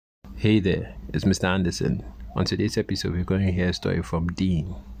Hey there, it's Mr. Anderson. On today's episode, we're going to hear a story from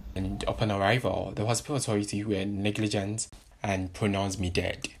Dean. And upon arrival, the hospital authorities were negligent and pronounced me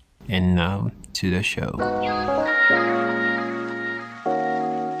dead. And now to the show.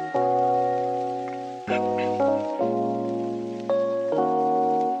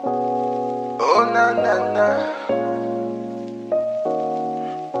 Oh na na na,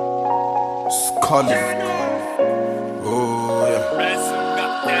 Scully. Oh yeah.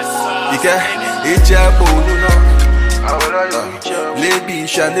 Ike Ichebo nuno. Lebi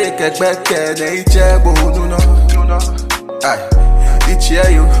shale kekbeke ne Ichebo nuno. Ay,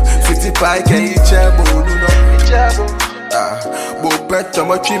 Icheo, 50 pie ke Ichebo nuno. Bo beto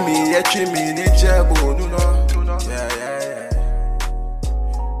mo chimi ni Ichebo nuno.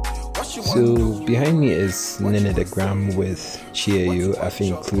 So behind me is Ninetagram with Chiayo. I've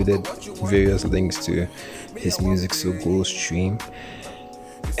included various links to his music, so go stream.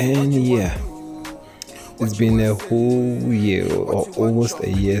 And yeah, it's been a whole year or almost a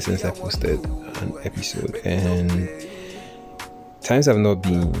year since I posted an episode, and times have not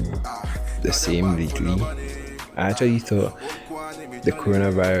been the same lately. I actually thought the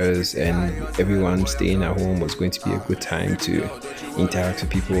coronavirus and everyone staying at home was going to be a good time to interact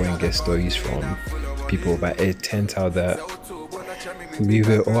with people and get stories from people, but it turns out that we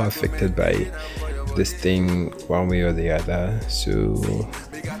were all affected by this thing one way or the other. So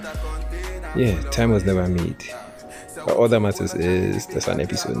yeah, time was never made, but all that matters is there's an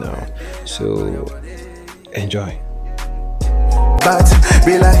episode now, so enjoy. But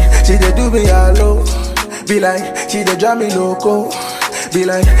be like she dey do me alone, be like she dey drive me loco, be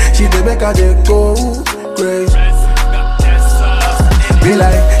like she dey make her dey go crazy. Be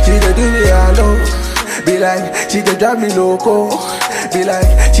like she dey do me alone, be like she dey drive me loco, be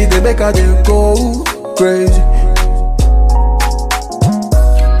like she dey make her dey go crazy.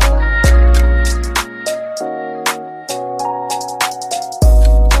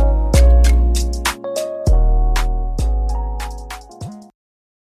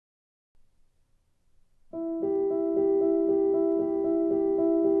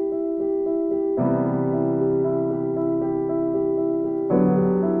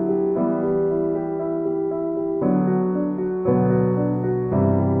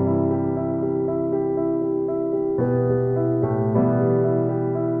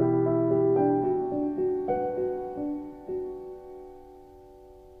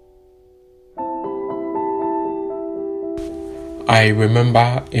 I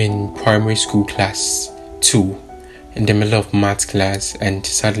remember in primary school class 2, in the middle of math class, and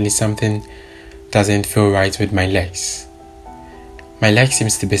suddenly something doesn't feel right with my legs. My leg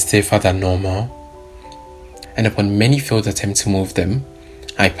seems to be stiffer than normal, and upon many failed attempts to move them,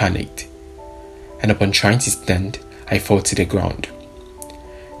 I panicked, and upon trying to stand, I fell to the ground.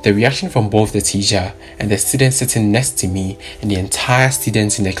 The reaction from both the teacher and the students sitting next to me and the entire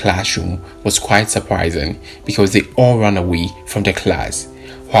students in the classroom was quite surprising, because they all ran away from the class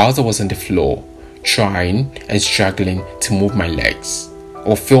while I was on the floor trying and struggling to move my legs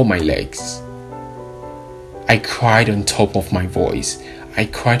or feel my legs. I cried on top of my voice. I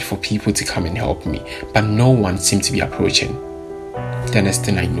cried for people to come and help me, but no one seemed to be approaching. The next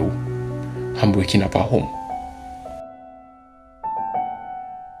thing I know, I'm waking up at home.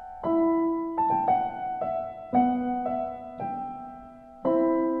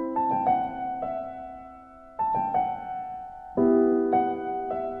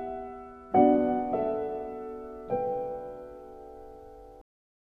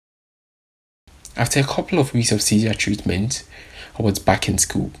 After a couple of weeks of seizure treatment, I was back in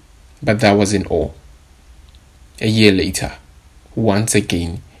school, but that wasn't all. A year later, once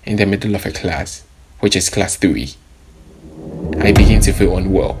again in the middle of a class, which is class 3, I began to feel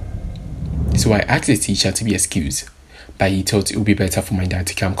unwell. So I asked the teacher to be excused, but he thought it would be better for my dad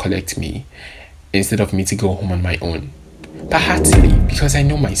to come collect me instead of me to go home on my own. But I had to leave because I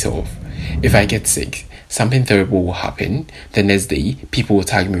know myself. If I get sick, something terrible will happen. The next day, people will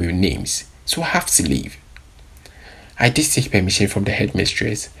tag me with names. So I have to leave. I did take permission from the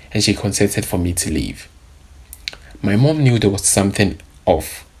headmistress, and she consented for me to leave. My mom knew there was something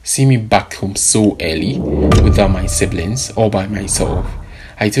off, seeing me back home so early without my siblings, all by myself.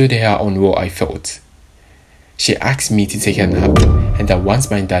 I told her how unwell I felt. She asked me to take a nap, and that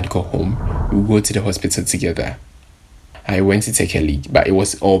once my dad got home, we would go to the hospital together. I went to take a leak, but it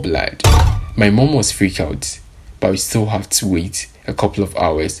was all blood. My mom was freaked out, but we still have to wait a couple of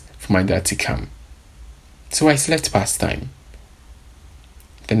hours for my dad to come. So I slept past time.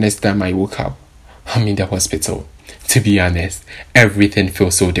 The next time I woke up, I'm in the hospital. To be honest, everything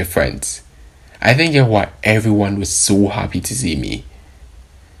feels so different. I think that's why everyone was so happy to see me.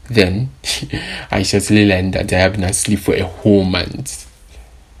 Then, I certainly learned that I have not slept for a whole month.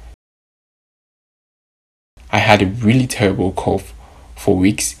 I had a really terrible cough for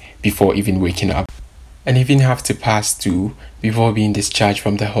weeks before even waking up, and even have to pass 2 before being discharged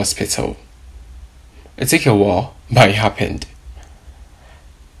from the hospital. It took a while, but it happened.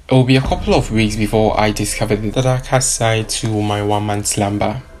 It will be a couple of weeks before I discovered the darker side to my 1-month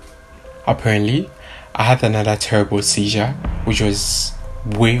slumber. Apparently, I had another terrible seizure, which was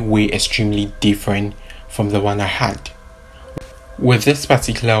way extremely different from the one I had. With this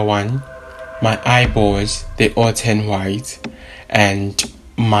particular one, my eyeballs, they all turned white, and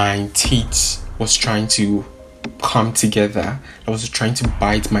my teeth was trying to come together. I was trying to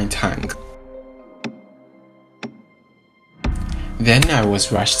bite my tongue. Then I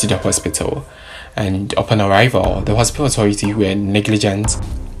was rushed to the hospital, and upon arrival, the hospital authority were negligent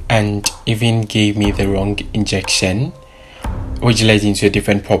and even gave me the wrong injection, which led into a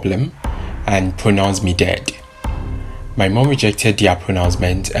different problem and pronounced me dead. My mom rejected their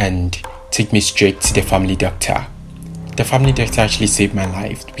pronouncement and took me straight to the family doctor. The family doctor actually saved my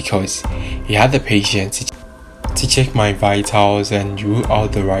life because he had the patience to check my vitals and rule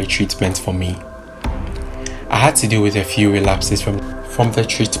out the right treatment for me. I had to deal with a few relapses from the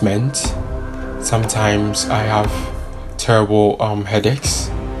treatment. Sometimes I have terrible headaches,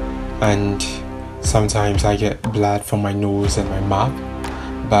 and sometimes I get blood from my nose and my mouth,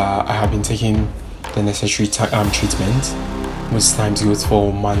 but I have been taking the necessary treatment. Most times it goes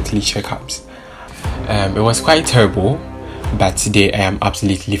for monthly checkups. It was quite terrible, but today I am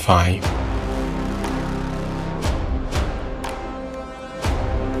absolutely fine.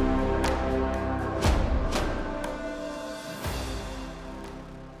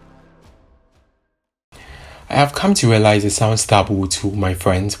 I have come to realize it sounds taboo to my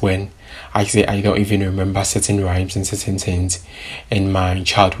friends when I say I don't even remember certain rhymes and certain things in my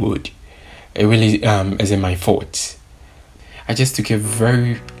childhood. It really isn't my fault. I just took a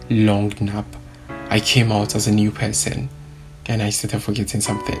very long nap. I came out as a new person and I started forgetting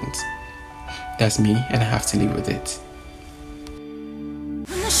some things. That's me, and I have to live with it.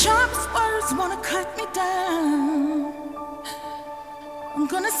 When the sharpest words wanna cut me down, I'm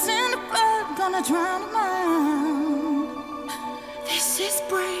gonna send a blood, gonna drown a mind. This is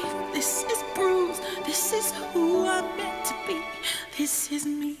brave, this is bruised, this is who I'm meant to be. This is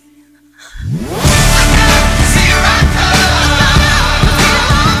me.